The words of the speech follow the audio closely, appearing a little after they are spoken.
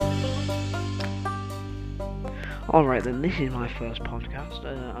Alright then, this is my first podcast.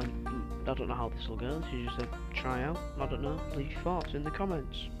 I don't know how this will go. This is just a tryout. I don't know. Leave your thoughts in the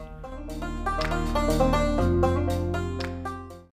comments.